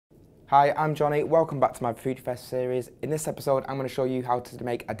Hi, I'm Jonny, welcome back to my Food Fest series. In this episode, I'm going to show you how to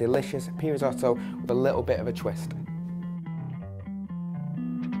make a delicious pea risotto with a little bit of a twist.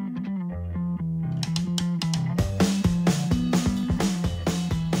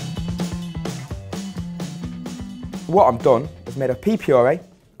 What I've done is made a pea puree.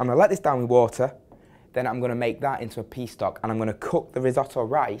 I'm going to let this down with water, then I'm going to make that into a pea stock and I'm going to cook the risotto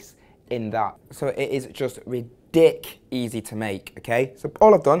rice in that. So it is just ridiculous easy to make, okay? So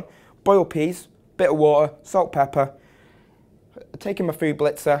all I've done, boiled peas, bit of water, salt, pepper, taking my food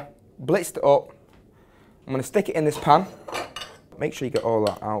blitzer, blitzed it up. I'm going to stick it in this pan. Make sure you get all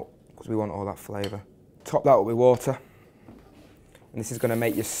that out because we want all that flavour. Top that up with water. And this is going to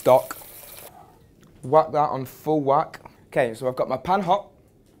make your stock. Whack that on full whack. Okay, so I've got my pan hot.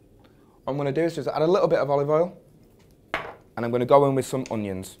 What I'm going to do is just add a little bit of olive oil and I'm going to go in with some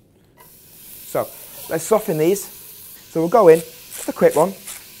onions. So let's soften these. So we'll go in, just a quick one,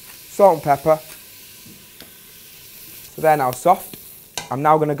 salt and pepper. So they're now soft. I'm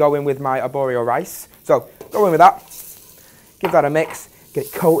now going to go in with my arborio rice. So go in with that, give that a mix, get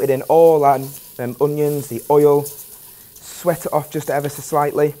it coated in all that onions, the oil, sweat it off just ever so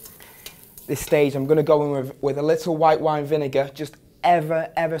slightly. This stage I'm going to go in with a little white wine vinegar, just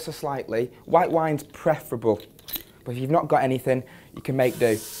ever so slightly. White wine's preferable, but if you've not got anything, you can make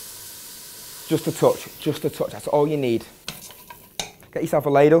do. Just a touch, that's all you need. Get yourself a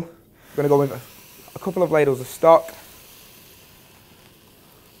ladle. I'm going to go with a couple of ladles of stock.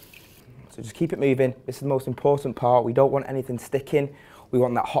 So just keep it moving. This is the most important part. We don't want anything sticking. We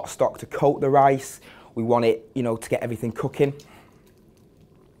want that hot stock to coat the rice. We want it, you know, to get everything cooking.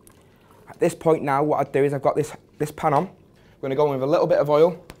 At this point now, what I'd do is I've got this pan on. I'm going to go in with a little bit of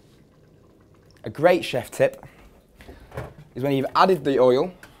oil. A great chef tip is when you've added the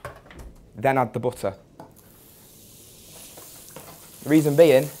oil, then add the butter. The reason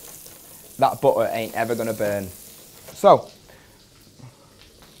being, that butter ain't ever going to burn. So,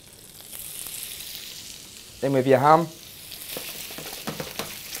 in with your ham.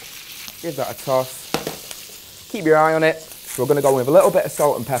 Give that a toss. Keep your eye on it. So we're going to go in with a little bit of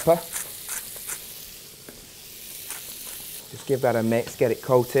salt and pepper. Just give that a mix, get it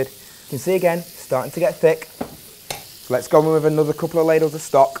coated. You can see again, starting to get thick. So let's go in with another couple of ladles of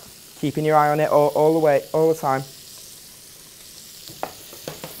stock, keeping your eye on it all the time.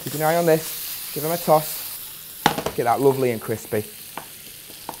 Keep an eye on this, give them a toss, get that lovely and crispy.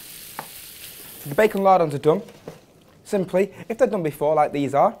 So the bacon lardons are done. Simply, if they're done before like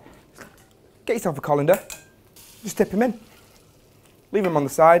these are, get yourself a colander, just tip them in. Leave them on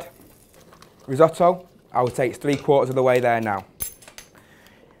the side. Risotto, I would say it's 3/4 of the way there now.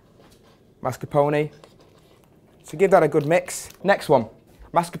 Mascarpone. So give that a good mix. Next one,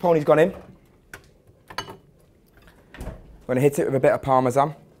 mascarpone's gone in. I'm going to hit it with a bit of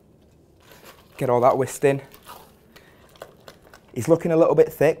Parmesan. Get all that whisked in. It's looking a little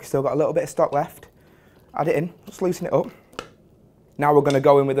bit thick, still got a little bit of stock left. Add it in, just loosen it up. Now we're going to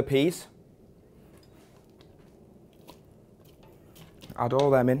go in with the peas. Add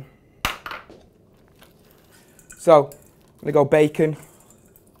all them in. So, I'm going to go bacon.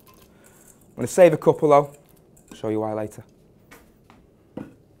 I'm going to save a couple though. I'll show you why later.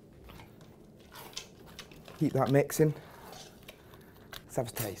 Keep that mixing. Let's have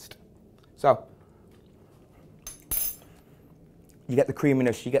a taste. So, you get the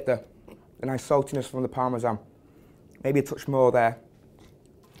creaminess, you get the nice saltiness from the Parmesan. Maybe a touch more there.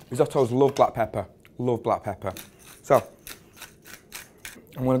 Risottos love black pepper, So,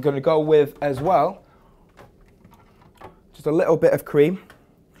 I'm going to go with, as well, just a little bit of cream.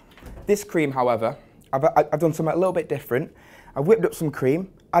 This cream, however, I've done something a little bit different. I've whipped up some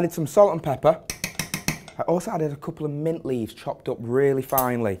cream, added some salt and pepper. I also added a couple of mint leaves chopped up really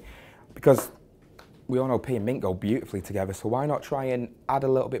finely because we all know pea and mint go beautifully together, so why not try and add a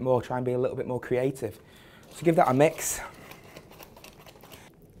little bit more, try and be a little bit more creative. So give that a mix.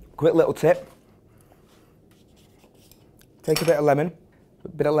 Quick little tip. Take a bit of lemon,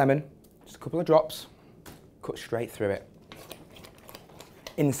 just a couple of drops, cut straight through it.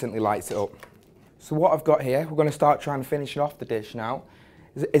 Instantly lights it up. So what I've got here, we're going to start trying to finish off the dish now.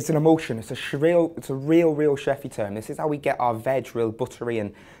 It's an emulsion, it's a real chefy term. This is how we get our veg real buttery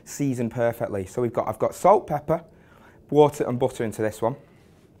and seasoned perfectly. So I've got salt, pepper, water and butter into this one.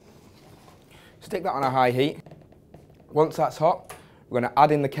 Stick that on a high heat. Once that's hot, we're going to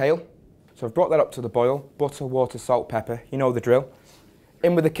add in the kale. So I've brought that up to the boil, butter, water, salt, pepper, you know the drill.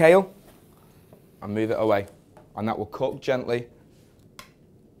 In with the kale and move it away. And that will cook gently.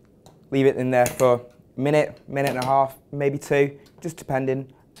 Leave it in there for a minute and a half, maybe 2, just depending.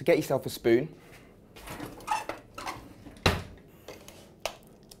 So get yourself a spoon.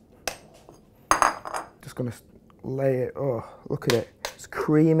 gonna lay it, oh, look at it. It's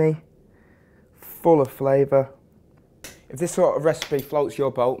creamy, full of flavour. If this sort of recipe floats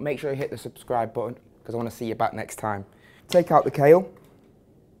your boat, make sure you hit the subscribe button because I want to see you back next time. Take out the kale.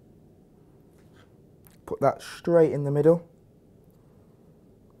 Put that straight in the middle.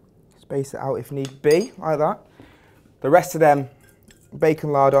 Space it out if need be, like that. The rest of them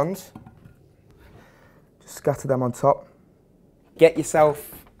bacon lardons, just scatter them on top. Get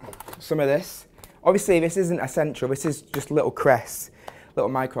yourself some of this. Obviously this isn't essential, this is just little cress, little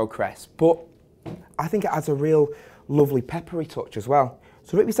micro cress, but I think it adds a real lovely peppery touch as well.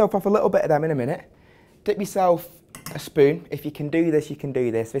 So rip yourself off a little bit of them in a minute. Dip yourself a spoon. If you can do this, you can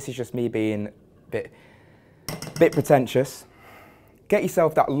do this. This is just me being a bit pretentious. Get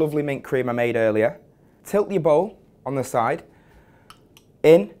yourself that lovely mint cream I made earlier. Tilt your bowl on the side,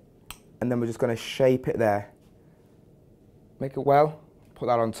 in, and then we're just going to shape it there. Make it well, put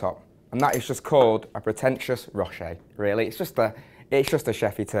that on top. And that is just called a pretentious rocher, really. It's just a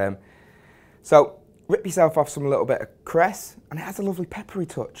chefy term. So rip yourself off some little bit of cress, and it has a lovely peppery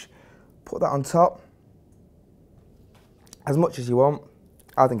touch. Put that on top, as much as you want.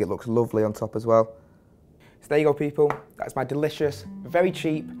 I think it looks lovely on top as well. So there you go, people. That's my delicious, very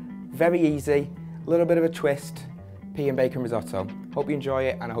cheap, very easy, a little bit of a twist, pea and bacon risotto. Hope you enjoy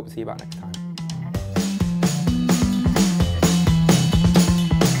it, and I hope to see you back next time.